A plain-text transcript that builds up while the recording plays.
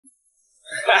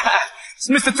It's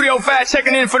Mr. 305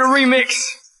 checking in for the remix.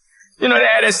 You know, they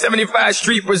had that 75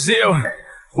 Street Brazil.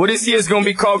 Well, this year's gonna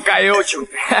be called Calle Ocho.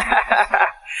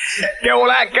 Que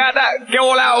hola, gata, que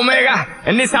hola, omega.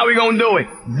 And this how we gonna do it.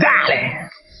 Dale!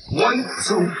 1,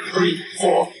 2, 3,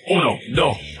 4. 1,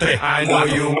 2, 3. I know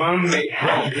you want me.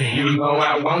 You know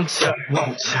I want ya.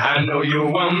 I know you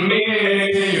want me.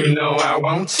 You know I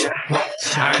want ya.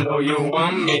 I know you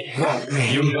want me.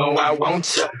 You know I want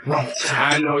ya.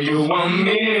 I know you want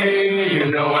me. You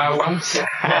know I want ya.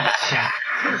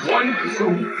 1,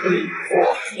 2, 3,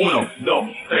 4. 1,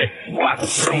 2, 3,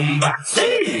 4. Rumba,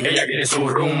 sí. Ella quiere su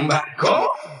rumba. ¿Cómo?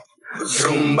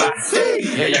 Rumba, sí.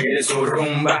 Ella quiere su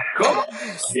rumba. ¿Cómo?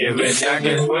 Si es verdad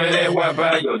que tú eres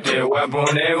guapa, yo te voy a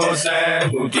poner gozar.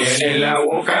 Tú tienes la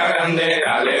boca grande,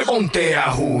 dale, ponte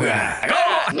a jugar.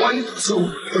 1,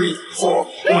 2, 3, 4.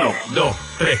 1, 2,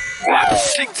 3, 4.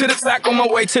 Stick to the sack on my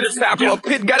way to the top. A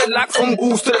pit got it locked from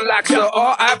goose to the locks.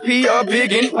 R.I.P. a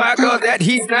big in Parker that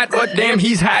he's not, but damn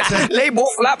he's hot. Label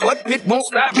flop, but Pit won't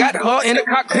stop. Got her in the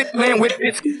cockpit playing with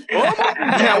Pit.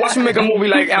 Now watch me make a movie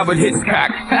like Albert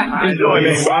Hitchcock. Enjoy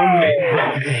me.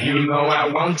 You know I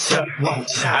want ya.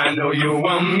 I know you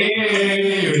want me.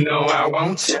 You know I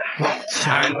want ya.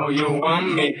 I know you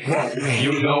want me.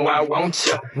 You know I want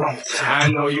ya. I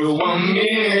know you want me.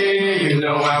 You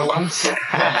know I want ya.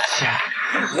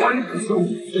 1,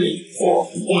 2, 3, 4.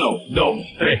 1, 2,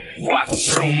 3,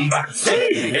 4. Rumba,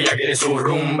 sí. Ella quiere su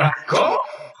rumba. ¿Cómo?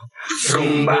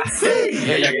 Rumba, sí.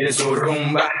 Ella quiere su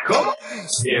rumba. ¿Cómo?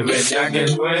 Si es verdad que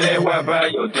tú eres guapa,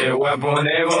 yo te voy a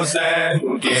poner gozar.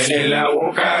 Tú tienes la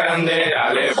boca grande,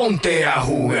 dale, ponte a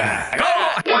jugar.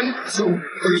 1, 2,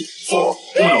 3, 4.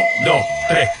 1, 2,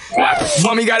 3, 4.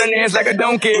 Mommy got an ass like a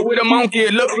donkey with a monkey.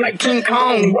 Look like King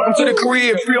Kong. Welcome to the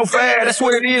crib, real fast. That's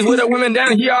what it is with the women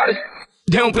down here.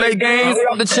 They don't play games, they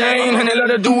off the chain, and they love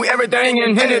to do everything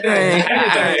and anything.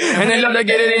 And they love to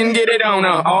get it in, get it on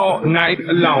all night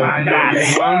long. I know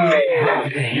you want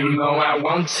me, you know I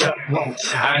want ya.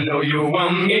 I know you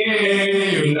want me,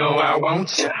 you know I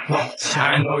want ya.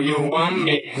 I know you want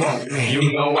me,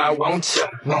 you know I want ya.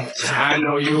 I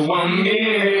know you want me,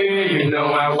 you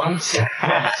know I want ya.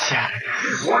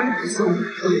 1,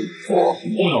 2, 3, 4.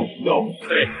 1, 2,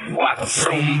 3, 4.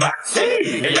 Rumba,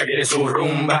 sí. Ella quiere su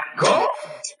rumba. ¿Cómo?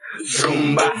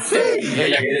 Rumba, sí.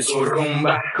 Ella quiere su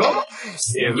rumba. ¿Cómo?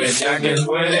 Si es verdad que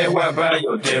tú eres guapa,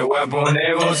 yo te voy a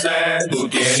poner gozar. Tú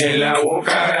tienes la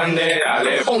boca grande,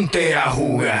 dale, ponte a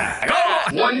jugar.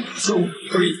 1, 2,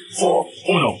 3, 4.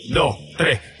 1, 2,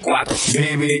 3, 4.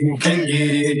 Baby, you can get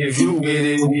it. If you get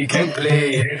it, we can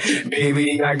play.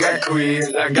 Baby, I got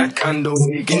cribs, I got condos,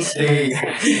 we can stay.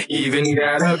 Even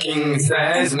got a king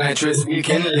size mattress we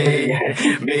can lay.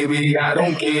 Baby, I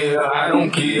don't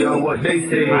care what they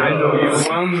say. I know you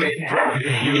want me,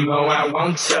 you know I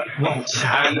want ya.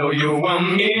 I know you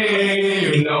want me,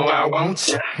 you know I want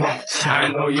ya. I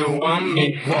know you want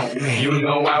me, you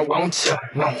know I want ya.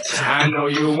 I know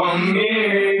you want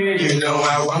me, you know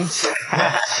I want ya.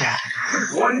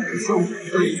 1, 2,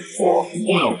 3, 4.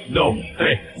 1, 2,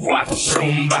 3, 4.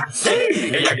 Rumba, sí.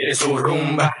 Ella quiere su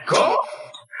rumba. ¿Cómo?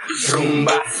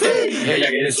 Rumba, sí. Ella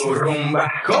quiere su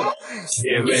rumba. ¿Cómo? Si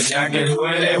es verdad que tú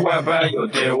eres guapa, yo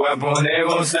te voy a poner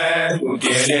gozar. Tú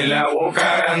tienes la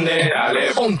boca grande,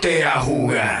 dale, ponte a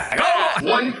jugar.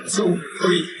 1, 2,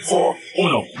 3, 4.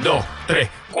 1, 2, 3,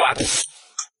 4.